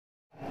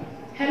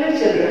Hello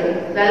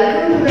children,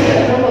 welcome to the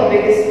Lucknow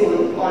Public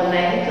School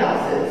online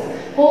classes.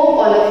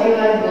 Hope all of you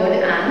are good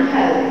and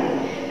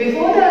healthy.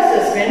 Before the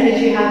assessment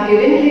which we have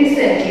given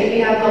recently, we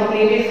have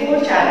completed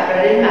 4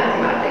 chapters in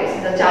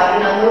mathematics. The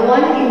chapter number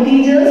 1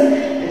 integers,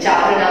 the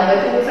chapter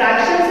number 2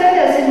 fractions and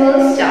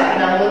decimals, chapter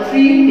number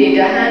 3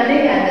 data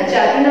handling and the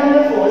chapter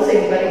number 4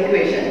 simple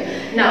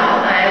equation.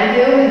 Now I am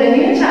here with a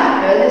new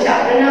chapter, the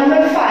chapter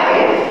number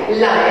 5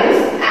 lines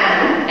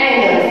and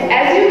angles.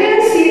 As you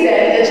can see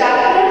that the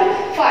chapter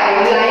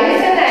 5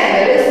 lines and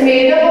angle is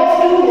made up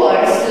of 2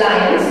 words,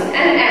 lines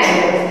and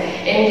angles.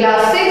 In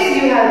class 6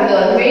 you have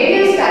learned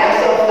various types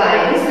of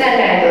lines and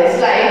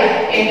angles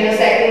like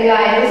intersecting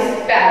lines,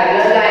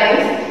 parallel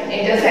lines.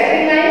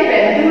 Intersecting line,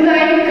 when 2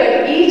 lines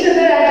cut each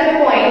other at a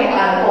point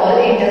are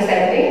called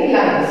intersecting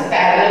lines.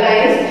 Parallel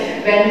lines,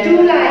 when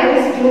 2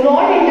 lines do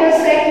not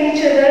intersect each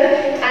other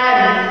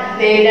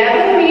and they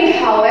never meet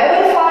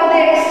however far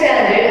they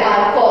extended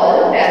are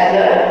called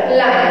parallel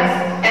lines.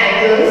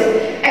 Angles,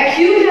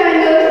 acute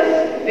angle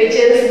which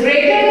is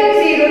greater than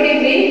 0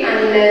 degree and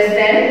less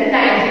than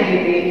 90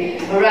 degree.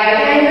 Right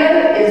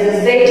angle is a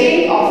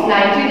ZT of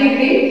 90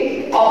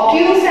 degree.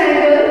 Obtuse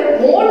angle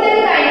more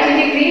than 90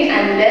 degree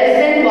and less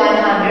than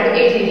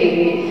 180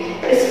 degree.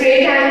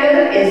 Straight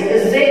angle is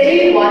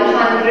ZT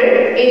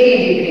 180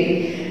 degree.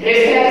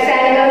 Reflex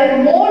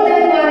angle more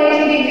than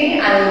 180 degree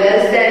and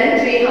less than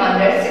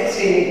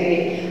 360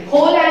 degree.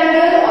 Whole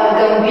angle or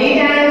complete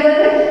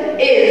angle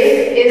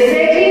is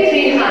ZT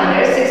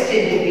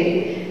 360 degree.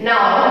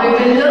 Now we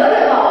will learn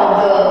about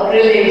the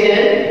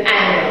related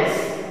angles.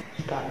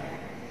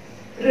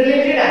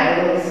 Related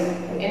angles.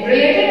 In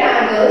related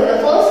angles, the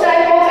first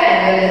type of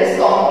angle is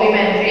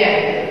complementary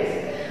angles.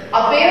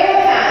 A pair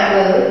of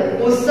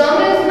angles whose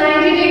sum is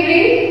 90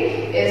 degree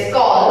is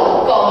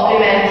called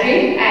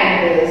complementary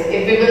angles.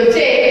 If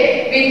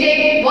we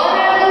take one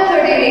angle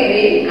 30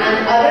 degree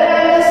and other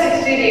angle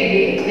 60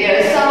 degree,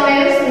 their sum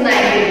is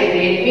 90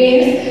 degree. It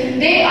means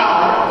they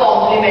are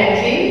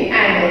complementary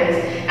angles.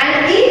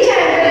 And each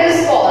angle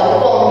is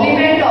called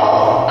complement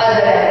of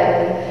other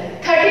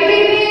angle. 30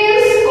 degree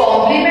is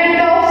complement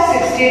of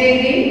 60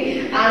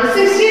 degree and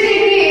 60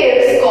 degree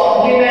is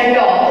complement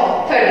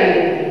of 30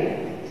 degree.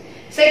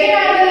 Second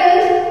angle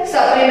is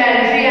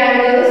supplementary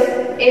angles.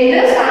 In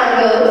this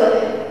angle,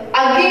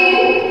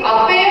 again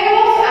a pair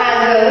of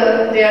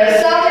angle, their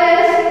sum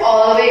is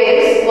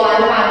always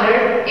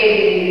 180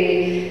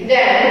 degree.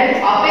 Then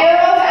a pair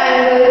of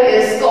angle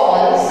is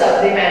called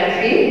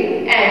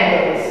supplementary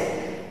angles.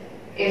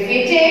 If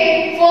we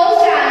take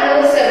first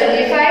angle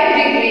 75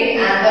 degree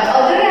and the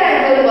other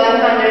angle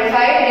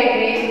 105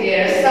 degree,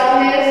 their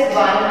sum is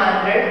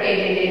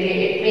 180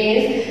 degree. It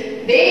means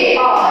they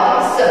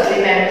are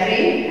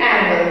supplementary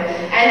angle.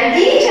 And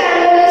each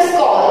angle is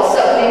called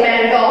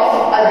supplement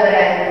of other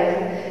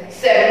angle.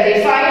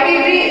 75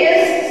 degree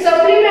is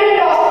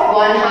supplement of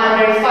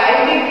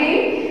 105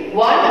 degree.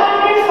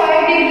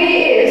 105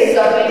 degree is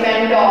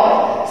supplement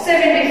of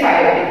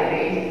 75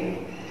 degree.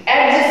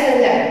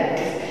 Adjacent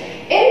angles.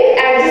 In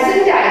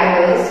adjacent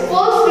angles,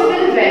 first we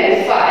will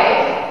verify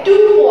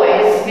 2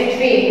 points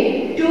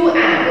between 2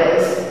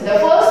 angles. The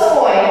first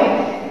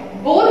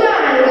point, both the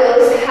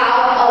angles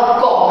have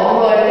a common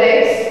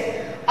vertex,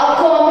 a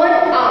common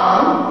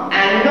arm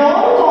and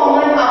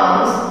non-common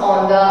arms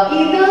on the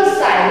either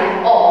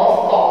side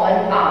of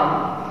common arm.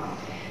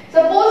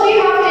 Suppose we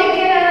have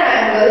taken an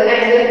angle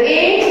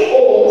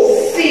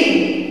AOC.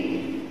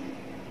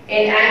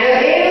 In angle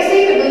AOC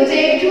we will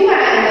take 2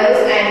 angles,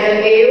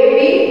 angle AOB,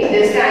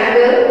 this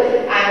angle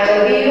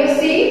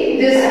BOC,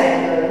 this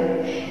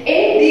angle.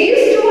 In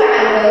these 2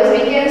 angles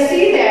we can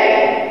see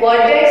that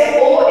vertex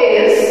O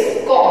is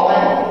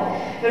common,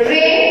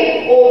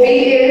 ray OB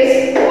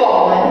is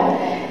common,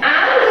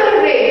 and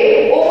the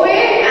ray OA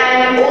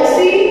and OC,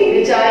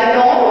 which are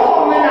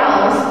non-common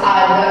arms,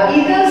 are the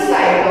either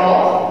side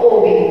of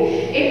OB.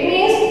 It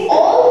means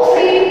all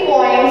 3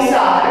 points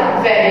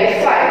are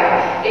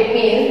verified. It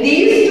means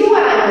these 2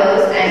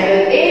 angles,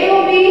 angle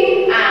AOB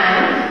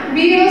and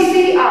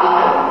BOC,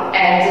 are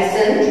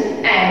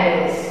adjacent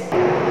angles.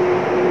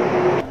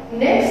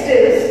 Next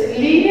is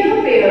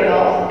linear pair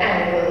of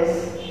angles.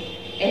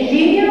 In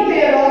linear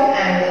pair of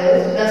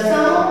angles, the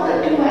sum of the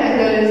 2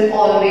 angles is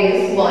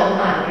always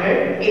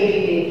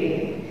 180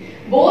 degree.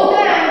 Both the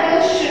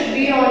angles should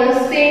be on the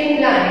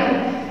same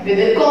line with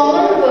a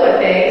common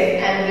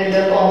vertex and with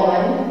a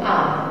common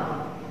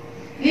arm.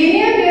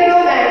 Linear pair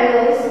of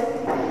angles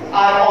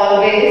are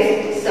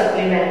always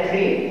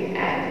supplementary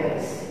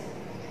angles.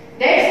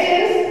 Next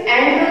is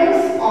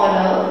angles on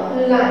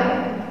a line.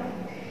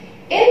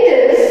 In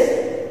this,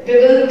 we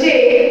will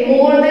take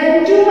more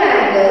than 2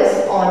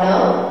 angles on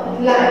a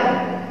line.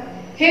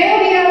 Here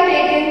we have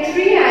taken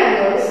 3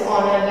 angles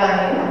on a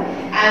line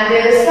and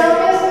their sum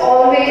is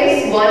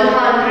always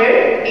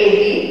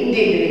 180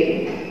 degree.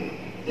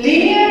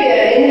 Linear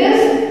pair, in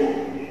this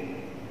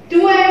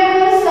 2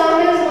 angles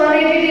sum is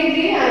 180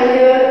 degree and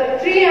here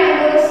 3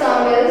 angles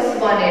sum is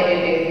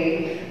 180 degree.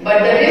 But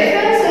the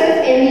difference is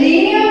in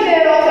linear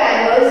pair of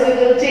angles we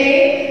will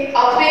take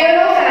a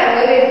pair of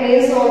angles, it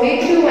means only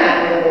 2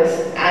 angles.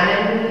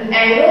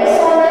 angles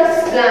on a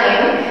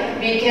line,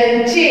 we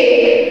can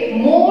take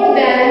more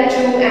than 2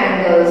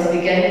 angles.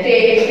 We can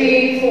take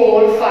 3,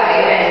 4,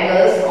 5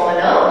 angles on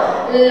a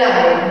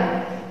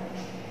line.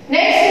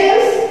 Next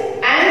is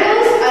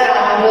angles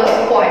around a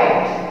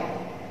point.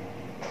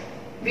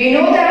 We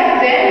know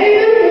that when we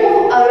will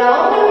move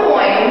around a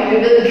point, we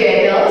will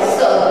get a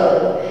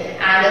circle.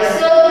 And a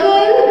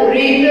circle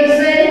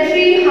represents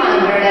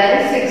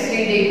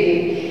 360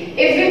 degrees.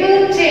 If we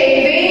will take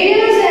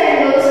various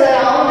angles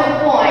around the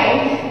point,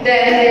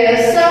 then their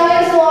sum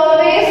is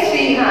always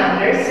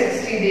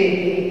 360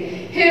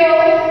 degrees. Here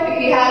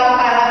I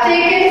have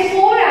taken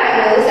 4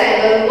 angles,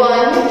 angle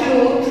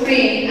 1, 2,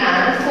 3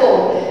 and 4.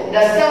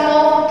 The sum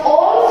of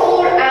all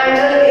 4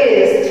 angles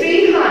is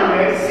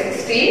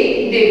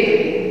 360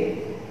 degrees.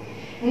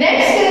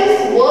 Next is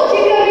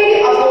vertically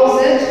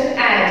opposite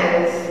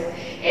angles.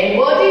 In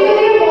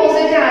vertically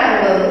opposite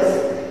angles,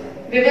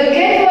 we will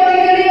get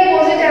vertically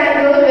opposite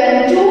angle when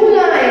 2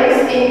 lines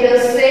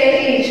intersect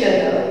each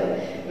other.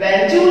 When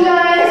 2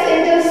 lines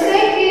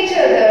intersect each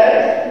other,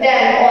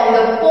 then on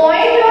the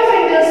point of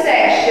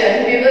intersection,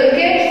 we will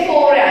get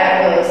 4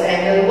 angles.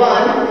 Angle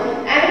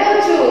 1, angle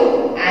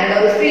 2,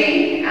 angle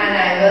 3 and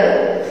angle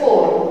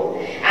 4.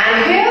 And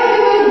here we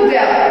will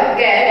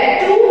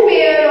get 2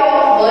 pair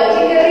of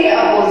vertically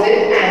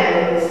opposite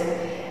angles.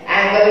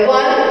 Angle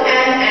 1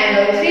 and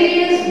angle 3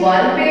 is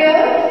one pair,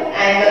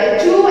 angle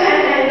 2 and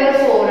angle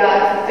 4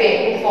 are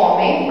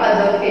forming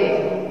other pair.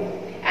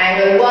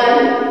 Angle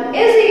 1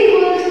 is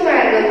equal to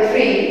angle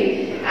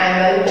 3,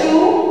 angle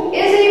 2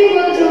 is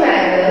equal to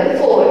angle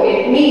 4.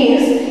 It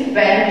means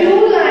when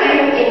 2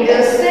 lines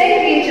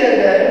intersect each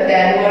other,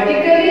 then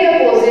vertically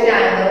opposite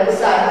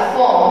angles are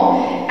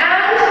formed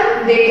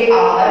and they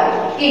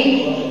are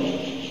equal.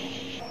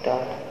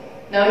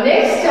 Now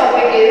next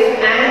topic is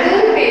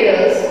angle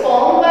pairs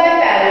formed by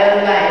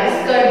parallel lines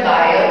cut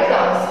by a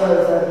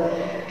transversal.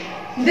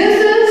 This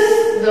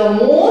is the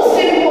most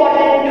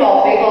important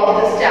topic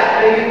of this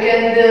chapter. You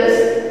can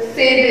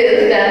say this,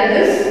 then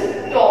this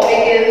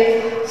topic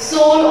is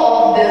soul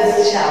of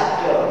this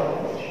chapter.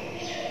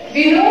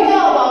 We know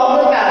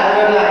about the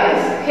parallel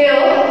lines. Here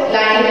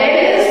line L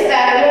is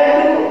parallel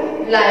to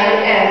line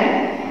M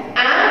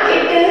and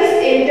it is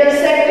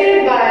intersected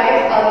by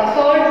a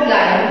third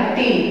line T.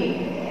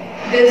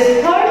 This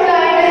third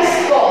line is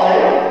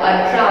called a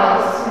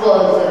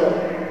transversal.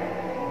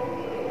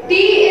 T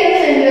is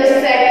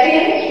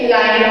intersecting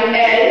line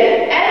L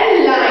and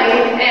line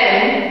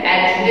M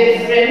at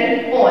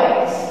different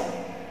points.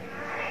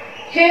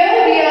 Here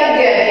we are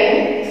getting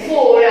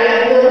 4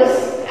 angles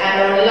and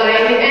on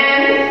line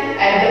M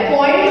at the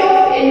point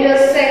of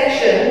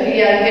intersection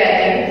we are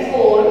getting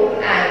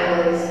 4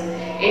 angles.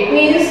 It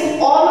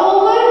means all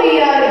over we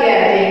are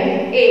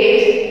getting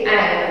 8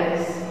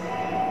 angles.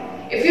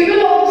 If you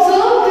will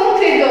observe the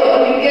figure,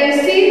 you can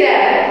see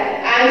that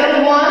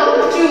angle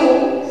 1,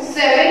 2,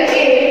 7,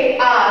 8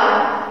 are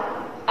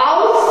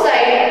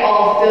outside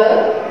of the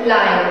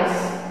lines.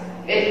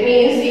 It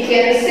means we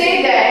can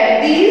say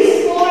that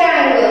these 4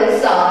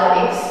 angles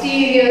are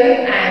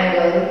exterior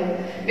angle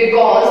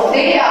because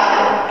they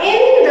are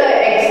in the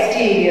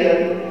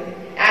exterior.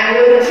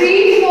 Angle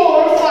 3,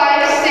 4,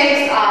 5,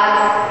 6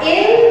 are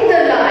in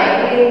the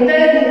line, in the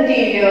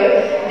interior.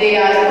 They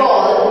are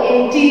called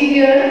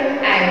interior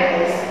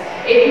angles.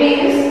 It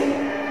means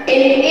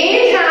in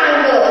 8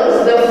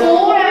 angles, the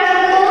 4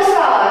 angles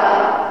are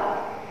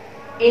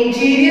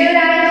interior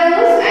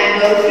angles,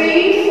 angle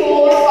 3,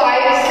 4,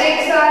 5,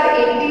 6 are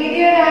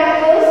interior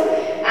angles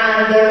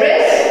and the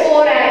rest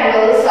 4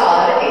 angles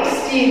are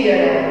exterior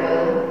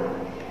angles.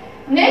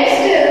 Next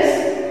is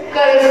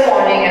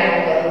corresponding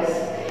angles.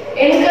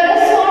 In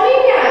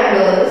corresponding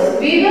angles,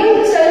 we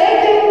will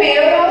select a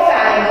pair of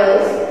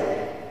angles.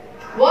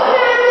 One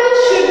angle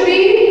should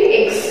be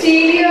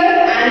exterior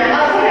and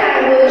other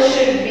angle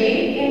should be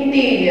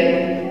interior.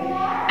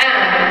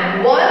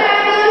 And one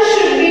angle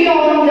should be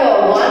on the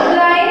one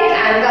line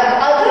and the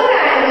other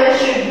angle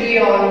should be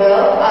on the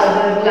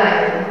other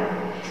line.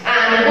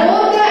 And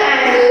both the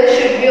angles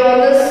should be on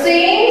the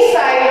same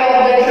side of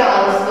the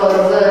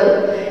transversal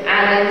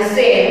and in the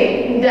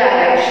same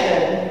direction.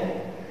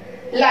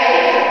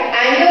 Like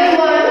angle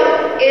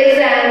 1 is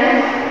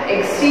an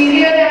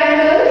exterior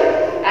angle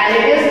and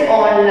it is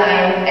on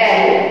line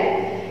L.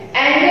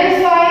 Angle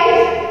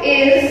 5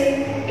 is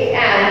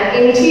an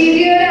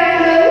interior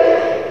angle.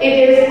 It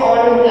is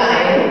on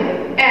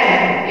line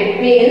M. It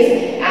means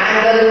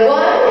angle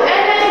 1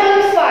 and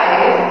angle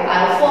 5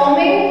 are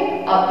forming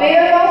a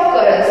pair of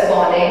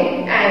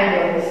corresponding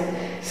angles.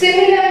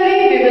 Similarly,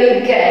 we will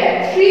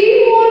get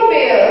 3 more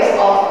pairs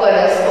of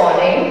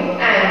corresponding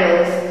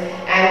angles.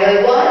 Angle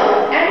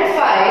 1 and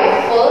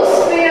 5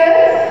 first pair,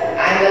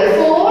 angle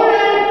 4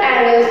 and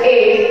angle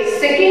 8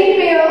 second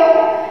pair,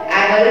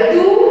 angle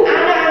 2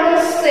 and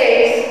angle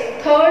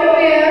 6 third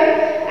pair,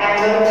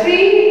 angle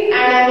 3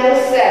 and angle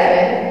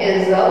 7 is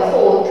the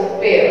fourth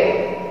pair.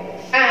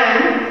 And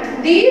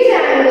these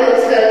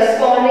angles,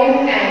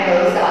 corresponding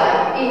angles are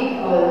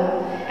equal.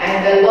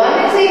 Angle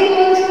 1 is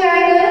equal to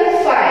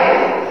angle 5,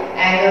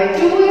 angle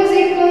 2 is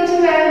equal to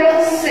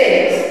angle 6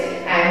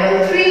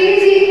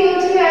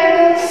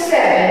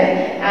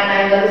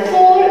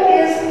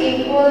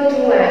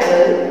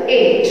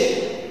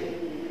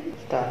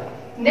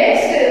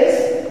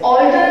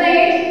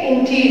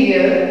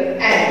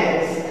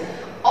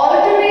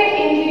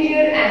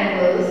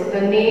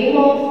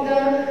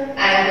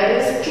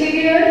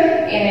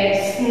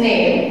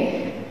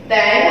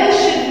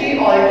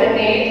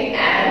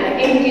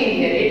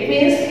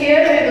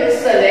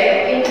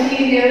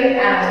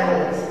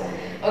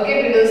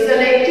 Okay, we will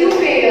select two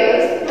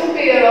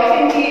pair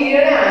of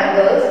interior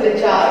angles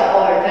which are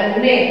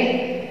alternate.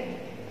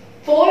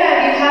 And you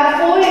have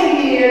four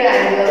interior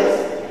angles.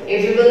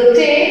 If you will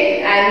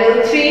take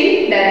angle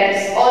 3, then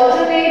its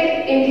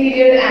alternate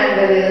interior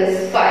angle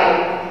is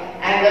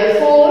 5.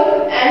 Angle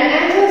 4 and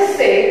angle 6,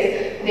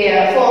 they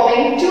are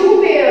forming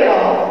two pair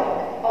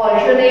of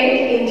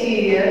alternate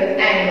interior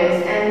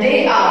angles and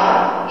they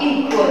are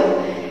equal.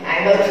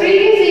 Angle 3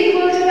 is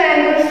equal to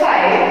angle 5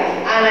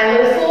 and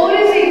angle 4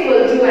 is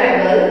equal to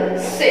angle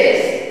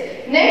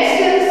 6.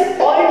 Next is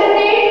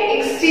alternate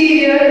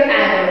exterior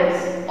angles.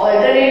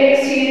 Alternate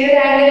exterior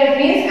angle, it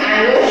means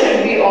angles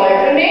should be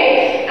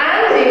alternate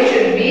and they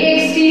should be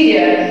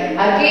exterior.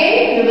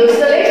 Again, we will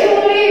select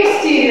only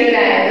exterior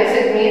angles.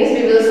 It means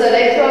we will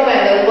select from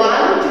angle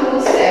 1,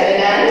 2, 7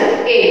 and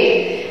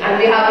 8. And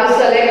we have to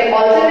select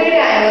alternate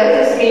angles.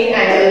 This means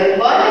angle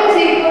 1 is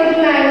equal to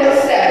angle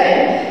 7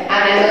 and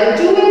angle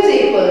 2 is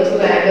equal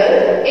to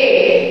angle 8.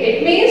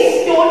 It means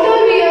total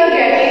we are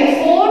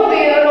getting 4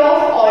 pair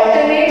of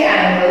alternate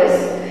angles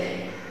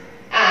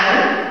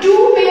and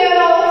 2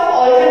 pair of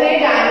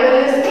alternate angle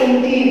is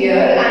interior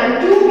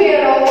and 2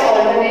 pair of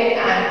alternate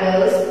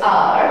angles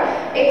are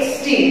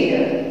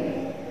exterior.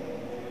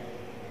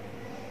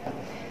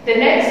 The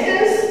next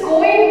is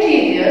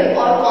co-interior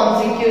or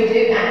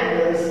consecutive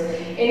angles.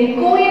 In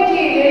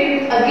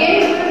co-interior,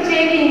 again we will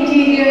take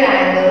interior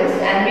angles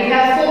and we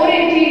have 4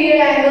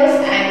 interior angles,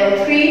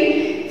 angle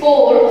 3,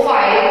 4,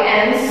 5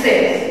 and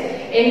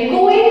 6. In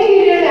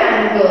co-interior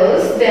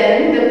angles,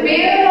 then the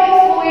pair of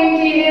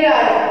co-interior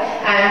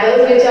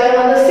angles which are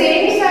on the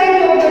same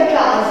side of the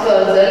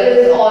transversal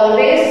is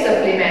always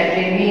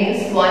supplementary,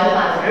 means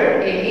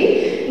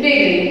 180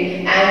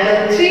 degree.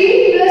 Angle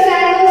 3 plus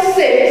angle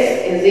 6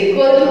 is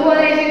equal to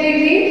 180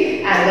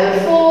 degree. Angle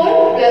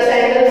 4 plus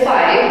angle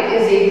 5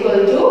 is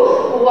equal to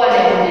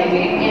 180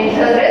 degree. In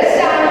the rest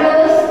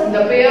angles,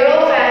 the pair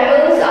of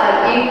angles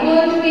are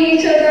equal to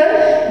each other,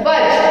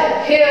 but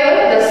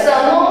here the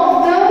sum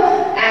of the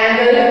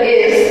angle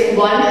is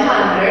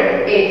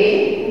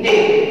 180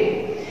 degree.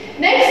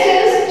 Next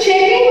is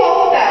checking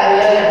of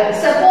parallel lines.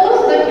 Suppose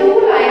the two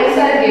lines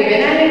are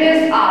given and it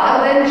is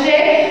R, then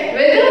check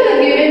whether the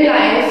given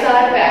lines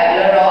are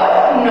parallel or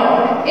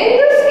not. In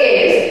this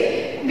case,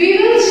 we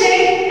will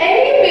check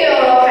any pair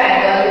of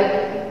angle.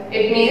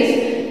 It means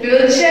we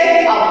will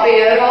check a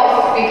pair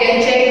of, we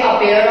can check a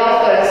pair of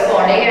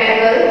corresponding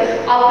angle,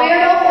 a pair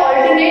of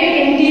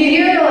alternate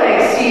interior or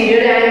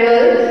exterior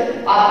angle,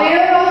 a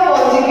pair of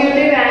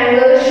consecutive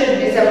angles should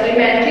be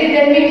supplementary.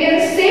 Then we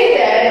can say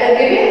that the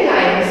given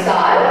lines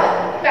are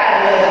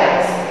parallel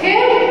lines.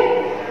 Here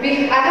I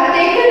have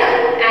taken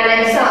an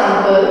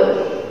example.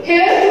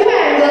 Here two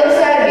angles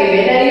are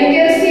given and you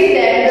can see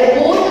that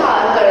both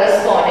are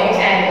corresponding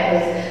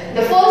angles.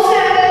 The first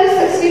angle is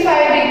 65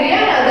 degree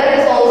and other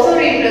is also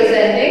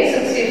representing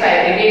 65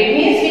 degree. It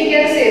means we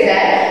can say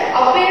that a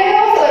pair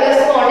of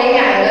corresponding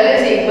angle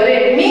is equal.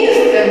 It means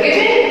the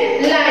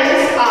given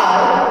lines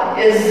are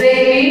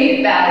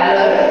exactly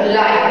parallel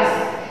lines.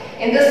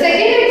 In the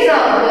second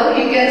example,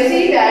 you can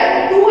see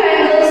that two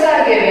angles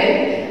are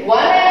given.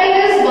 One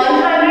angle is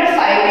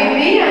 105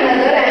 degree and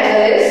another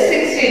angle is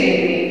 60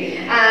 degree.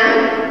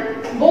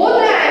 And both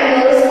the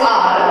angles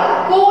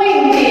are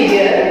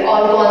co-interior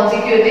or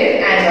consecutive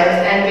angles.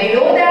 And we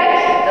know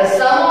that the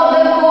sum of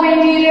the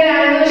co-interior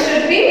angles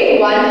should be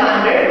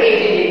 180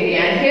 degree.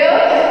 And here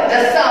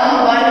the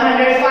sum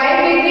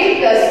 105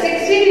 degree plus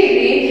 60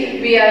 degree,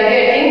 we are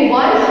getting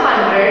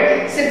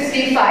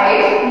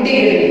 165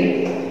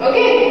 degree.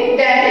 Okay,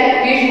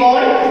 then we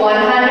want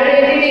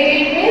 180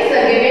 degree. It means the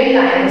given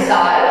lines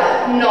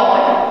are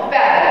not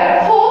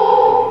parallel.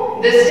 Hope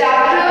this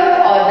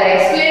chapter or the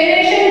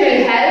explanation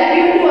will help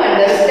you to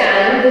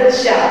understand this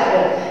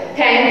chapter.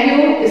 Thank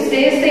you.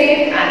 Stay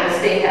safe and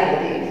stay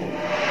healthy.